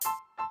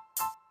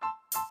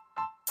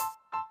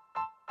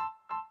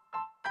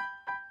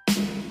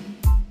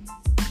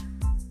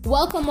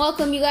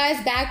Welcome, you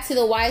guys, back to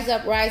the Wise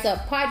Up, Rise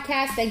Up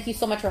podcast. Thank you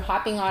so much for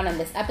hopping on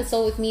this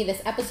episode with me.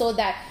 This episode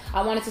that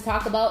I wanted to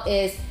talk about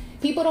is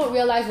people don't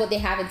realize what they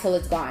have until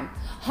it's gone.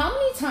 How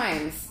many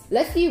times,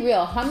 let's be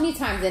real, how many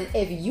times, and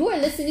if you are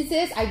listening to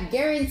this, I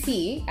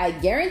guarantee,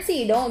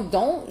 don't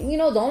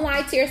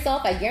lie to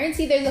yourself. I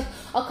guarantee there's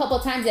a couple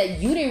times that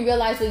you didn't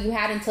realize what you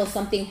had until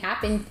something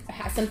happened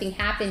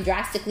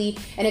drastically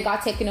and it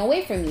got taken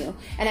away from you.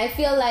 And I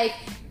feel like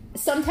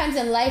sometimes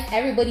in life,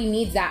 everybody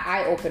needs that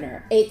eye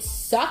opener. It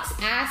sucks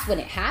ass when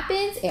it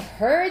happens. It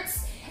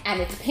hurts and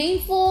it's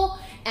painful,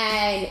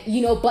 and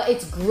but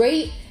it's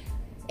great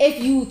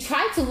if you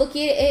try to look at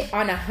it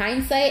on a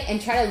hindsight and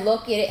try to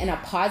look at it in a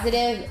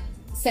positive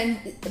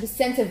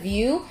sense of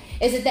view.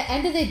 Is at the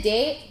end of the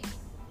day,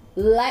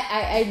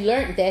 I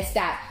learned this,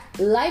 that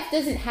life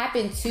doesn't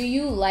happen to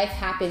you, life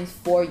happens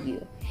for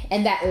you.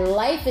 And that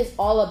life is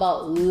all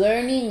about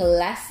learning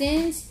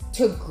lessons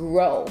to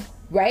grow,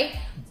 right?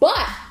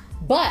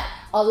 But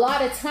a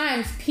lot of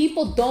times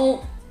people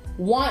don't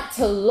want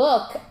to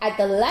look at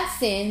the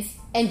lessons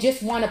and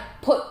just want to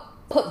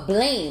put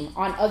blame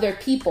on other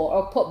people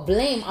or put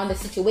blame on the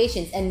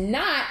situations and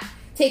not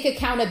take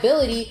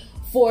accountability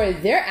for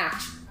their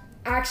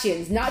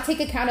actions, not take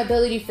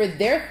accountability for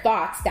their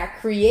thoughts that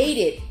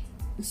created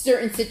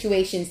certain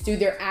situations through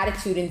their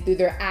attitude and through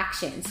their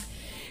actions.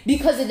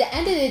 Because at the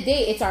end of the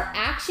day, it's our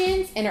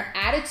actions and our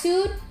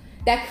attitude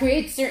that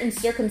creates certain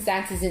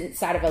circumstances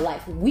inside of our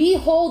life. We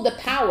hold the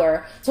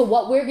power to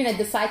what we're going to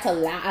decide to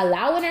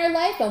allow in our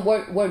life and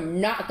we're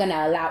not going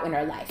to allow in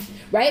our life,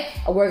 right?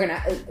 We're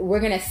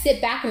going to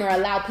sit back and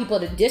allow people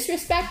to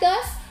disrespect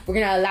us. We're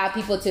going to allow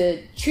people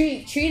to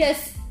treat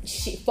us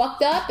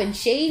fucked up and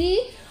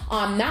shady,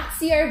 not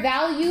see our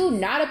value,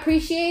 not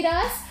appreciate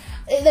us.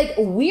 Like,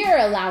 we're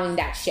allowing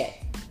that shit,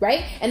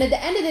 right? And at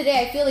the end of the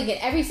day, I feel like in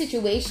every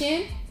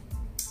situation,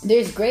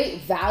 there's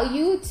great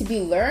value to be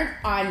learned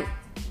on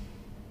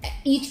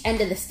each end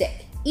of the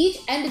stick.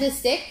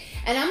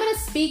 And I'm going to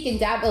speak and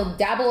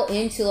dabble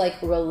into like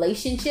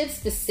relationships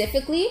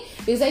specifically,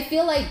 because I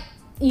feel like,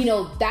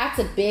 that's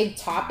a big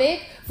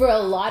topic for a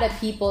lot of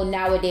people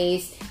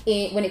nowadays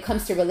when it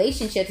comes to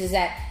relationships, is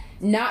that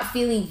not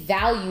feeling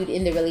valued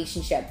in the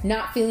relationship,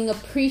 not feeling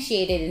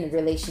appreciated in the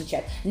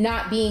relationship,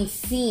 not feeling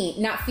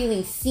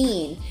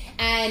seen.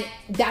 And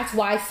that's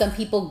why some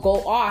people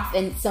go off,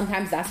 and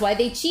sometimes that's why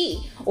they cheat,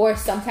 or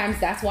sometimes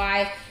that's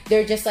why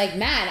they're just like,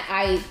 man,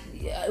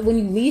 when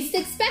you least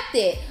expect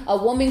it, a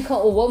woman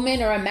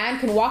or a man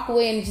can walk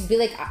away and just be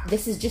like,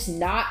 this is just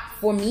not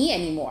for me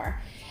anymore.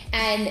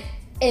 And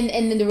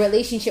then the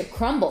relationship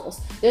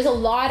crumbles. There's a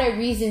lot of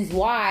reasons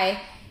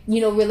why,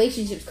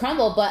 relationships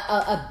crumble, but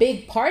a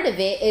big part of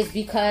it is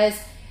because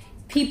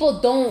people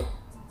don't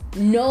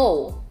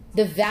know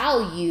the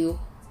value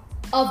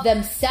of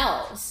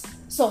themselves.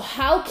 So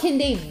how can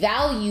they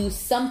value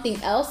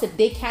something else if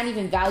they can't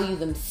even value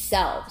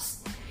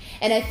themselves?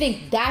 And I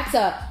think that's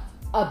a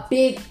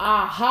big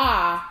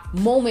aha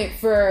moment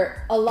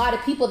for a lot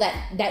of people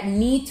that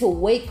need to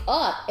wake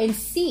up and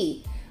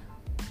see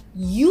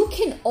you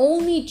can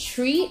only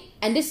treat,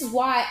 and this is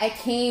why I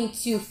came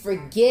to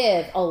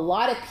forgive a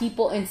lot of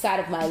people inside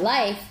of my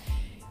life,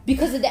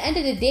 because at the end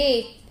of the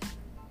day,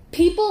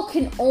 people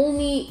can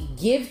only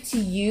give to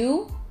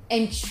you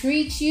and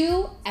treat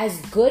you as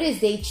good as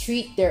they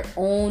treat their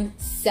own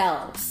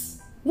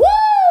selves.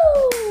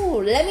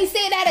 Woo! Let me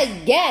say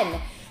that again.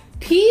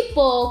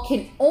 People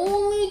can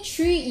only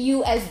treat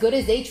you as good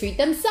as they treat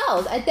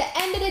themselves. At the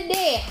end of the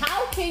day,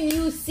 how can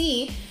you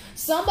see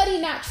somebody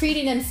not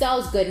treating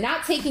themselves good,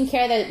 not taking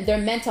care of their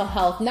mental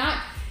health,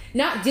 not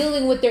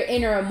dealing with their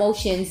inner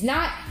emotions,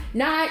 not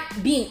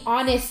being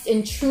honest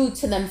and true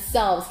to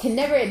themselves, can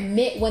never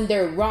admit when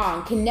they're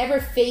wrong, can never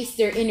face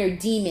their inner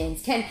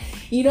demons,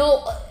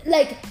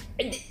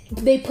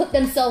 they put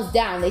themselves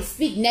down. They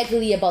speak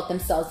negatively about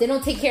themselves. They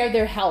don't take care of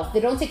their health. They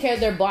don't take care of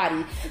their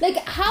body. Like,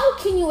 how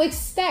can you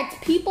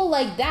expect people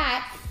like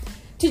that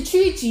to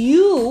treat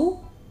you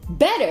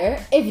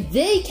better if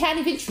they can't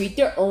even treat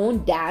their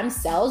own damn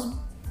selves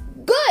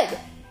good?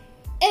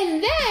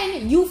 And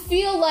then you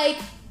feel like,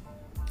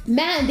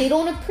 man, they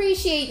don't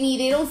appreciate me.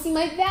 They don't see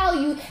my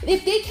value.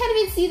 If they can't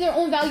even see their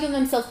own value in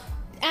themselves,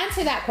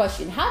 answer that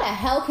question. How the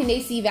hell can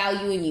they see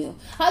value in you?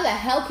 How the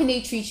hell can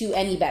they treat you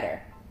any better?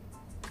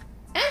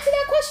 Answer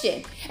that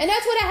question. And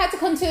that's what I had to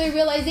come to the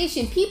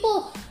realization.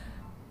 People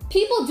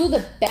do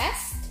the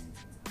best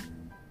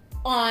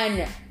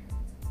on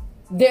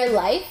their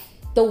life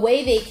the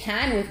way they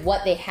can with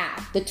what they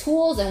have, the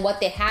tools and what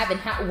they have,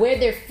 and where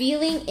they're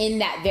feeling in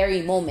that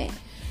very moment.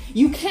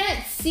 You can't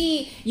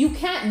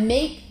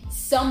make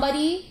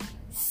somebody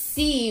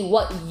see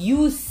what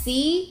you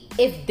see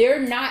if they're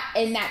not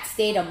in that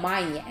state of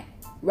mind yet,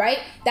 right?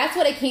 That's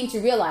what I came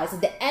to realize.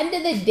 At the end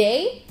of the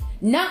day,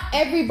 not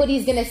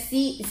everybody's gonna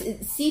see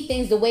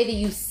things the way that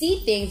you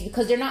see things,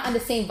 because they're not on the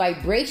same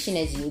vibration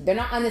as you. They're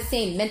not on the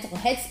same mental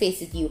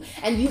headspace as you.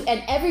 And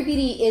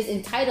everybody is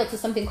entitled to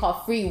something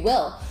called free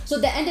will. So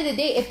at the end of the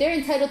day, if they're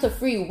entitled to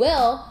free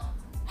will,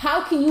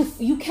 how can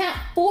you can't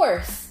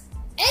force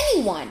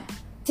anyone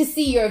to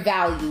see your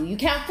value. You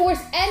can't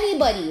force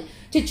anybody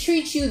to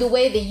treat you the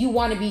way that you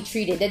want to be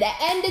treated. At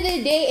the end of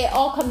the day, it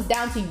all comes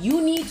down to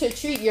you need to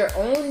treat your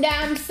own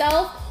damn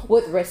self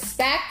with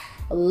respect,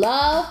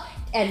 love,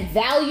 and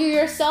value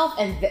yourself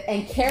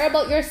and care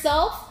about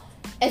yourself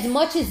as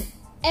much as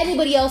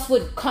anybody else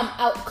would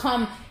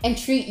come and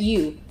treat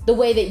you the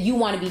way that you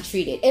want to be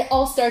treated. It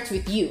all starts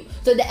with you.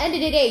 So at the end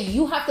of the day,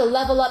 you have to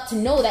level up to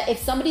know that if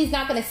somebody's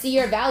not going to see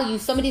your value,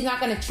 somebody's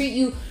not going to treat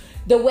you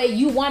the way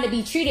you want to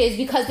be treated, is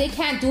because they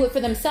can't do it for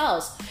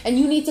themselves. And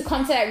you need to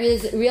come to that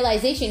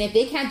realization. If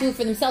they can't do it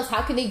for themselves,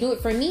 how can they do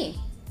it for me?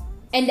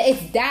 And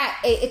it's that,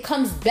 it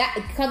comes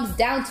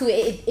down to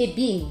it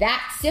being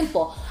that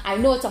simple. I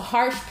know it's a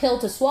harsh pill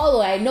to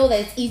swallow. I know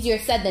that it's easier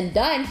said than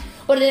done.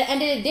 But at the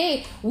end of the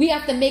day, we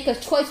have to make a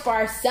choice for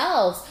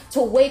ourselves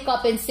to wake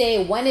up and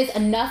say, when is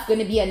enough going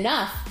to be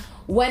enough?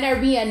 When are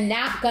we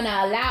not going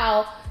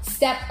to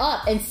step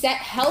up and set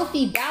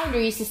healthy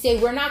boundaries to say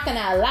we're not going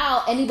to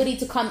allow anybody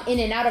to come in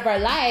and out of our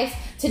lives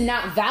to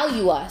not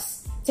value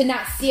us, to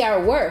not see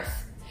our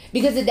worth?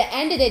 Because at the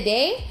end of the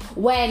day,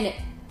 when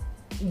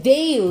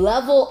they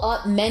level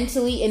up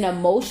mentally and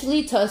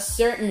emotionally to a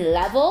certain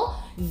level,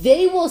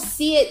 they will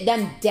see it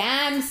them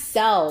damn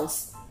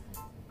selves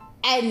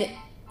and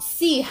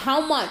see how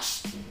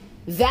much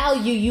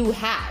value you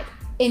had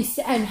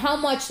and how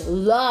much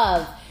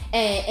love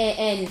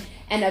and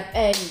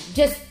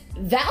just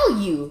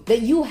value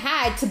that you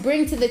had to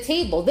bring to the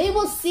table. They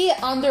will see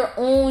it on their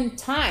own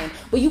time.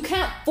 But you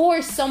can't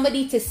force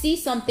somebody to see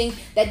something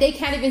that they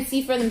can't even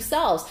see for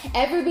themselves.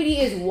 Everybody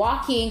is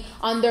walking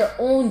on their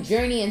own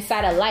journey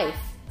inside of life.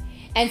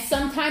 And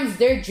sometimes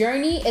their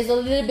journey is a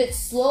little bit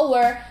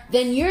slower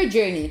than your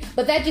journey.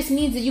 But that just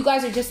means that you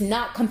guys are just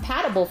not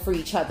compatible for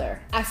each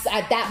other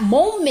at that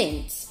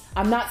moment.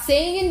 I'm not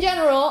saying in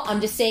general,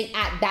 I'm just saying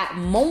at that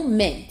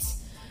moment.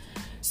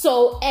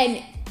 So,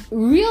 and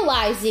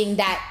realizing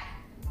that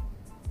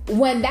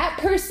when that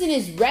person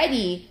is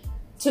ready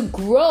to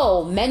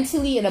grow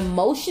mentally and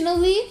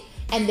emotionally,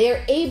 and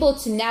they're able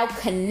to now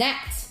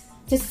connect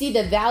to see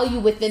the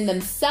value within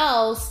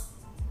themselves,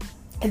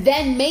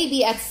 then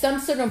maybe at some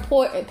certain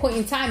point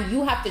in time,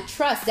 you have to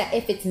trust that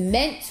if it's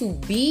meant to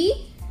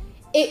be,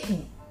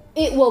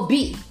 it will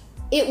be.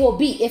 It will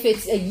be. If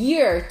it's a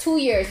year, 2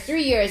 years,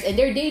 3 years, and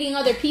they're dating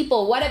other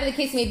people, whatever the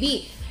case may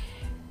be,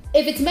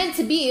 if it's meant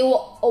to be,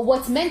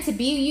 what's meant to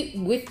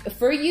be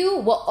for you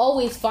will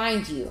always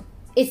find you.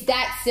 It's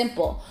that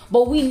simple.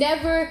 But we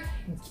never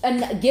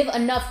give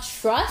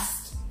enough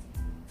trust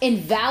and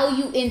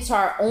value into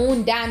our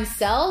own damn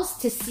selves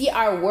to see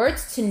our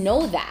worth, to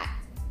know that.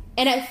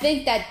 And I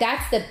think that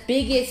that's the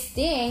biggest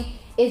thing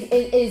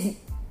is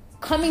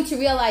coming to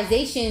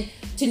realization,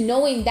 to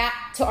knowing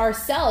that to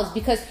ourselves,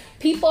 because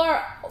people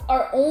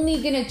are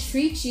only going to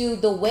treat you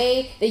the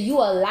way that you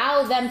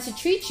allow them to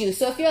treat you.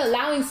 So if you're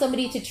allowing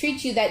somebody to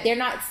treat you that they're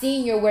not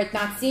seeing your worth,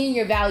 not seeing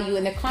your value,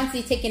 and they're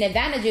constantly taking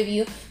advantage of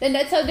you, then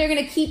that's how they're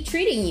going to keep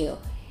treating you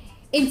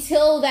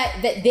until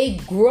that they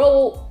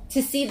grow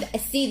to see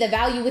the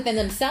value within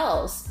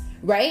themselves,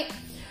 right?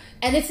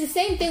 And it's the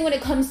same thing when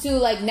it comes to,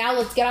 like, now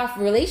let's get off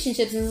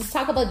relationships and let's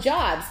talk about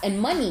jobs and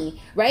money,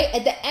 right?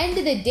 At the end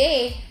of the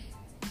day,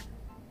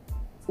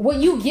 what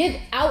you give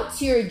out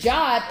to your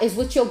job is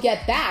what you'll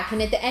get back.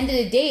 And at the end of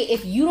the day,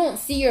 if you don't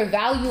see your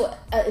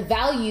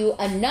value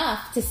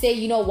enough to say,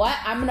 you know what,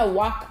 I'm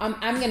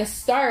going to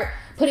start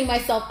putting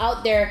myself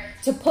out there,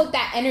 to put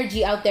that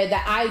energy out there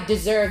that I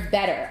deserve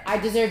better. I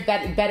deserve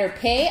better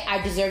pay.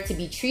 I deserve to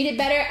be treated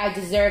better. I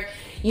deserve,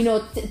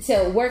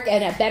 to work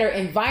in a better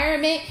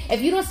environment.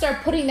 If you don't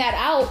start putting that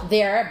out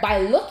there by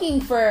looking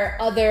for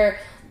other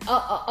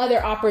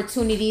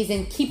opportunities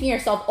and keeping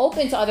yourself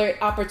open to other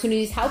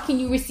opportunities, how can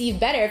you receive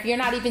better if you're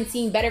not even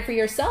seeing better for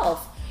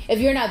yourself? If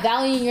you're not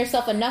valuing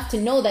yourself enough to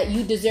know that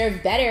you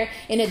deserve better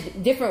in a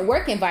different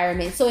work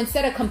environment. So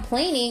instead of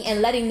complaining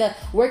and letting the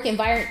work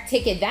environment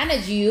take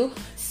advantage of you,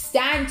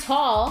 stand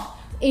tall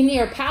in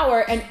your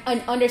power and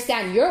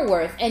understand your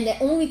worth. And the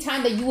only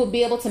time that you will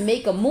be able to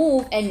make a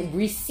move and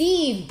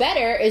receive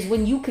better is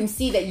when you can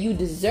see that you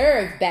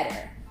deserve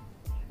better.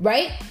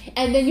 Right?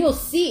 And then you'll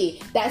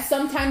see that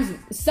sometimes,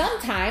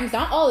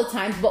 not all the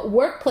times, but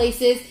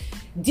workplaces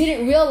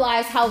didn't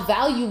realize how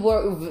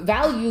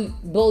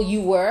valuable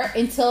you were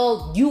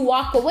until you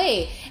walk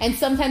away. And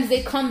sometimes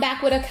they come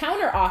back with a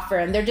counter offer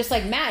and they're just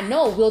like, man,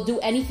 no, we'll do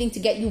anything to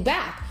get you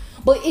back.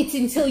 But it's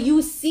until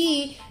you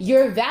see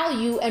your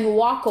value and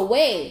walk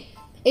away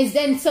is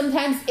then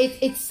sometimes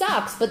it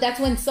sucks. But that's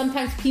when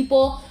sometimes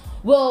people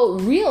will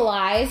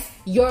realize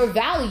your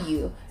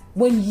value,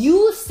 when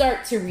you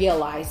start to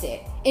realize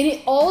it. And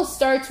it all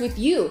starts with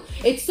you.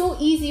 It's so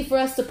easy for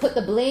us to put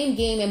the blame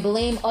game and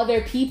blame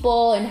other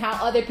people and how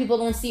other people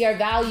don't see our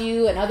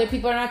value and other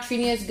people are not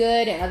treating us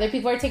good and other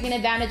people are taking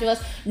advantage of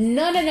us.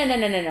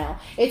 No.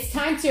 It's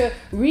time to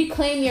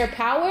reclaim your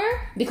power,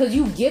 because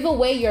you give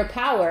away your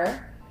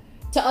power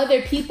to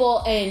other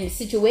people and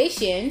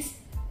situations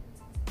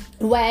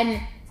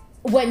when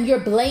you're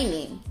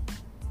blaming.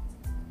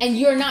 and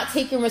you're not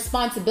taking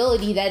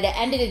responsibility, that at the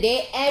end of the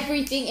day,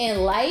 everything in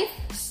life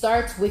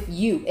starts with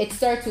you. It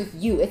starts with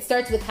you. It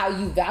starts with how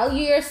you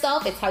value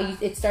yourself.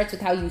 It starts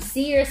with how you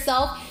see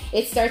yourself.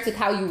 It starts with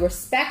how you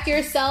respect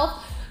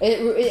yourself.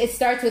 It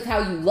starts with how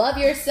you love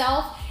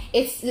yourself.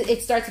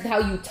 It starts with how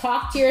you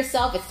talk to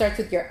yourself. It starts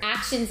with your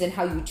actions and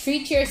how you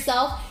treat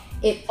yourself.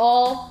 It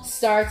all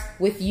starts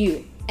with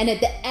you. And at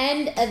the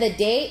end of the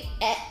day,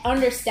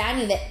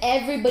 understanding that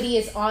everybody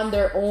is on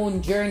their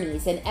own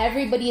journeys and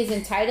everybody is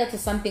entitled to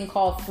something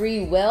called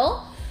free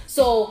will.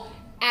 So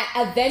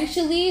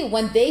eventually,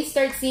 when they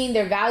start seeing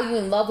their value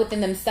and love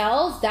within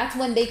themselves, that's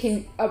when they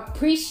can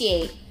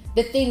appreciate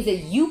the things that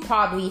you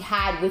probably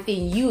had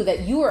within you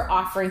that you were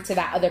offering to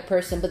that other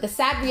person. But the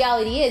sad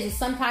reality is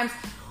sometimes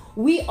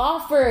we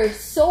offer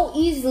so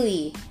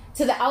easily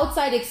to the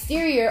outside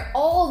exterior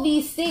all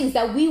these things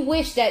that we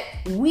wish that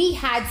we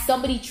had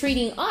somebody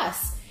treating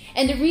us.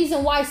 And the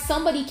reason why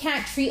somebody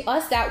can't treat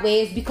us that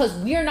way is because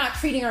we're not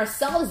treating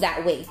ourselves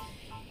that way.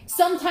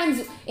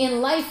 Sometimes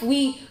in life,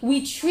 we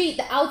treat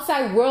the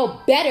outside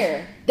world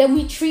better than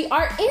we treat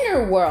our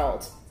inner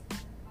world.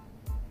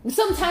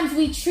 Sometimes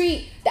we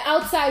treat the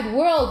outside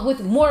world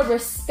with more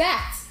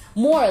respect,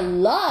 more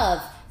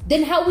love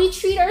than how we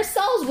treat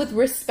ourselves with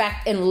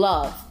respect and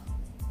love.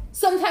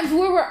 Sometimes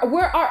we're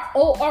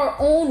our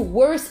own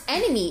worst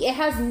enemy.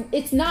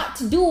 It's not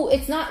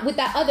with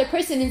that other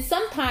person. And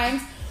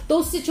sometimes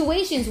those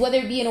situations, whether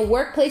it be in a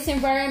workplace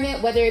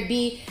environment, whether it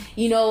be,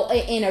 in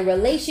a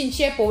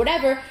relationship or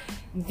whatever,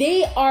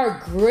 they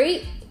are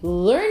great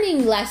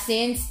learning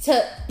lessons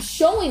to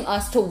showing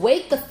us to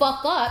wake the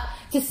fuck up,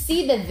 to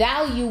see the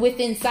value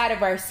within inside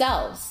of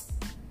ourselves,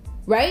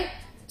 right?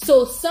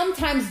 So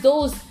sometimes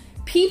those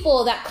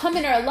people that come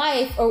in our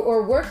life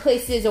or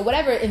workplaces or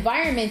whatever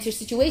environments or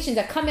situations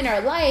that come in our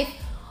life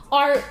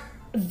are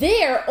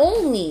there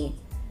only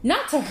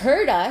not to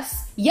hurt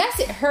us. Yes,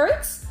 it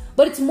hurts,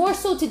 but it's more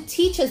so to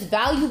teach us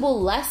valuable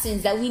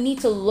lessons that we need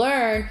to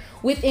learn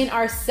within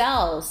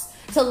ourselves,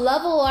 to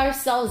level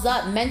ourselves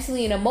up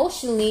mentally and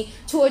emotionally,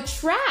 to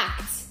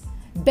attract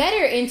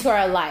better into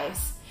our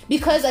lives.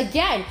 Because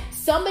again,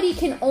 somebody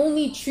can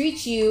only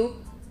treat you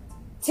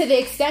to the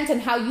extent on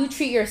how you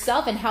treat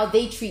yourself and how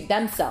they treat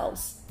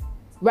themselves,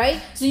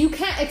 right? So you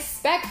can't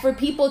expect for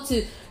people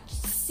to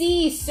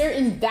see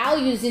certain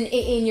values in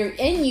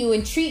you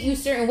and treat you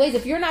certain ways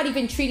if you're not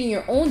even treating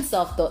your own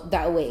self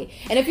that way.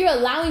 And if you're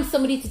allowing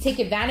somebody to take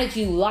advantage of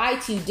you, lie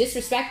to you,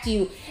 disrespect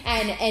you,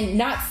 and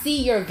not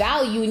see your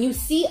value, and you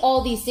see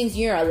all these things,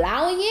 you're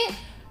allowing it.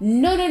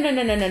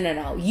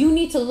 No. You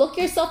need to look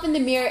yourself in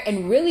the mirror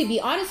and really be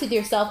honest with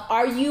yourself.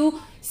 Are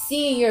you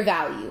seeing your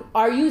value?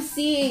 Are you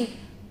seeing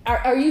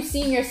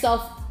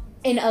yourself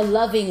in a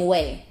loving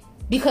way?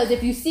 Because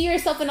if you see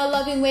yourself in a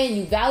loving way and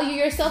you value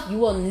yourself, you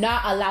will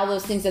not allow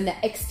those things in the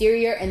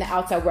exterior and the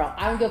outside world.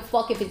 I don't give a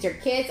fuck if it's your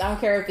kids. I don't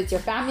care if it's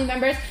your family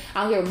members.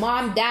 I don't care,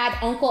 mom, dad,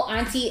 uncle,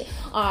 auntie,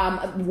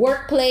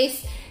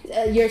 workplace,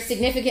 your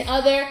significant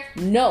other.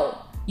 No.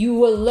 You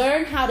will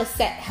learn how to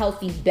set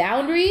healthy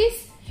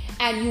boundaries,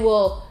 and you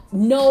will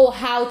know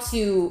how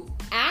to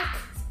act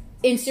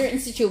in certain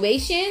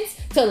situations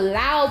to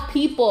allow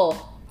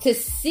people to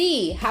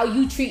see how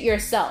you treat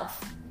yourself.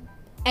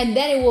 And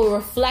then it will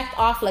reflect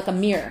off like a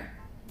mirror.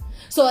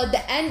 So at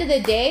the end of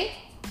the day,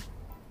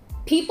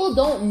 people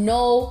don't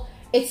know.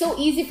 It's so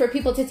easy for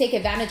people to take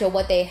advantage of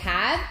what they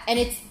have. And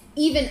it's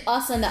even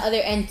us on the other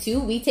end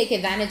too. We take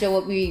advantage of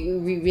what we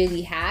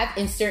really have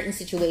in certain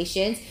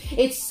situations.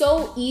 It's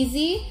so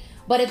easy.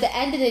 But at the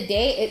end of the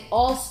day, it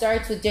all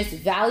starts with just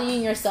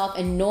valuing yourself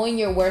and knowing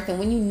your worth. And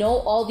when you know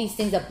all these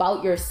things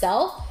about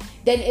yourself,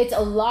 then it's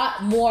a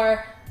lot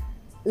more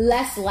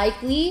less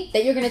likely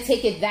that you're going to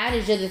take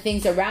advantage of the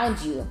things around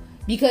you,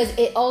 because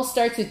it all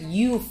starts with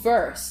you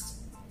first.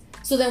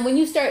 So then when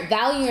you start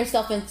valuing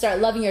yourself and start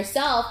loving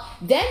yourself,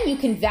 then you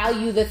can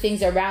value the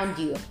things around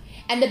you.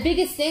 And the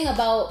biggest thing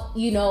about,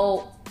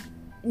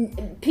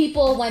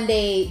 people when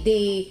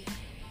they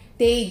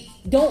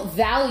don't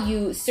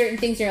value certain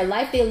things in their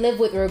life, they live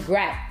with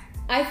regret.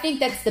 I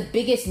think that's the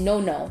biggest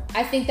no-no.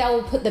 I think that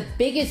will put the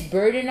biggest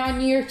burden on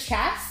your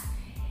chest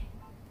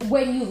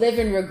when you live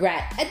in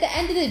regret. At the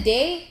end of the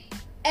day,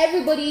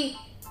 everybody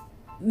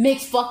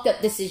makes fucked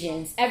up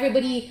decisions.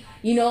 Everybody,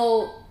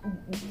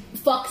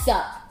 fucks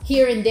up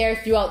here and there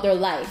throughout their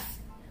life.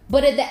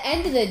 But at the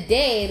end of the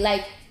day,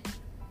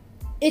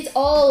 it's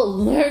all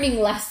learning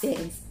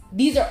lessons.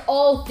 These are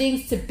all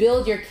things to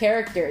build your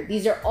character.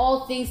 These are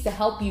all things to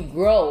help you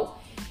grow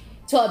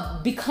to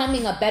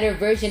becoming a better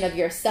version of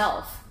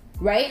yourself,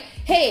 right?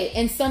 Hey,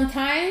 and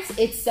sometimes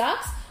it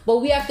sucks, but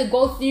we have to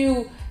go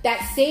through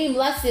that same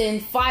lesson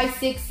 5,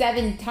 6,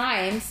 7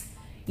 times,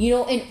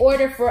 in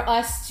order for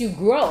us to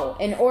grow,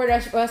 in order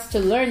for us to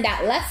learn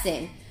that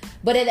lesson.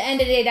 But at the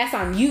end of the day, that's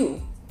on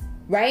you,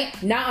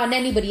 right? Not on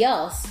anybody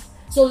else.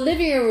 So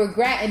living in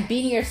regret and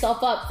beating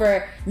yourself up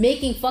for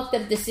making fucked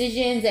up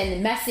decisions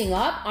and messing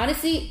up,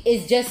 honestly,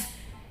 is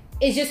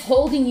just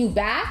holding you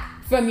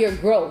back from your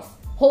growth,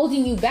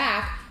 holding you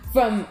back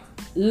from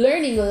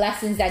learning the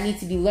lessons that need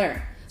to be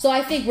learned. So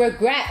I think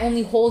regret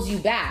only holds you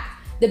back.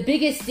 The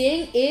biggest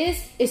thing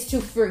is to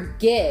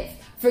forgive.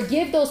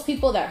 Forgive those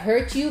people that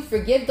hurt you.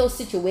 Forgive those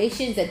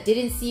situations that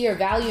didn't see your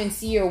value and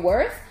see your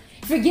worth.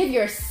 Forgive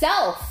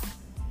yourself.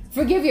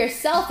 Forgive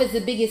yourself is the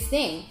biggest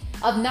thing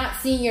of not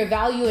seeing your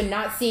value and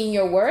not seeing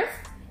your worth.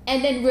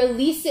 And then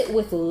release it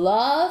with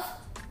love,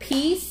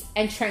 peace,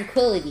 and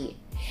tranquility.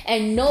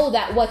 And know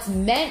that what's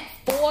meant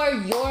for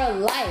your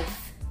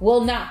life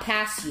will not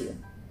pass you.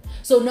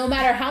 So no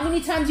matter how many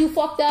times you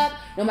fucked up,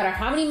 no matter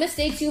how many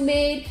mistakes you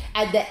made,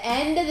 at the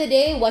end of the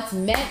day, what's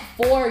meant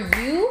for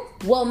you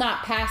will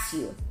not pass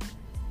you.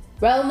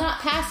 Will not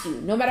pass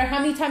you, no matter how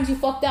many times you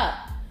fucked up.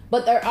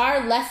 But there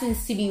are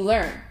lessons to be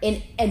learned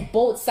in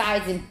both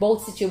sides, in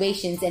both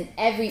situations, in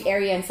every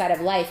area inside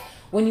of life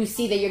when you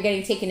see that you're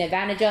getting taken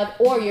advantage of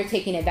or you're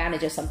taking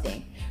advantage of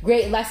something.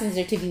 Great lessons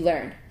are to be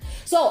learned.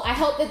 So I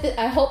hope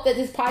that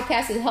this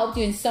podcast has helped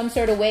you in some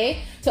sort of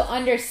way to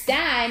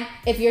understand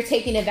if you're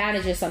taking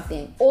advantage of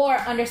something, or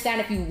understand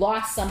if you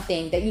lost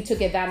something that you took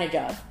advantage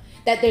of.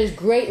 That there's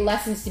great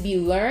lessons to be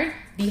learned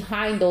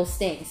behind those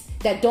things.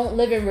 That don't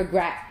live in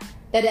regret.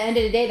 That at the end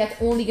of the day,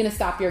 that's only going to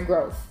stop your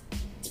growth.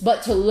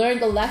 But to learn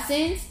the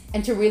lessons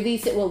and to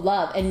release it with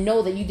love and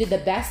know that you did the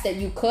best that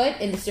you could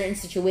in a certain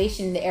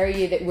situation, in the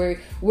area that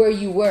where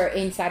you were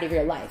inside of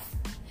your life.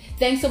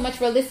 Thanks so much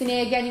for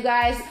listening again, you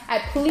guys.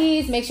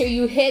 Please make sure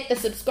you hit the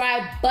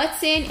subscribe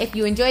button. If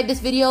you enjoyed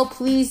this video,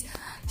 please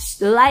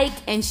like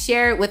and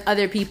share it with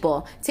other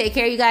people. Take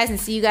care, you guys, and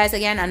see you guys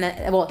again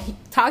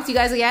talk to you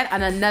guys again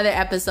on another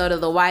episode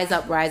of the Wise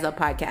Up, Rise Up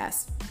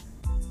podcast.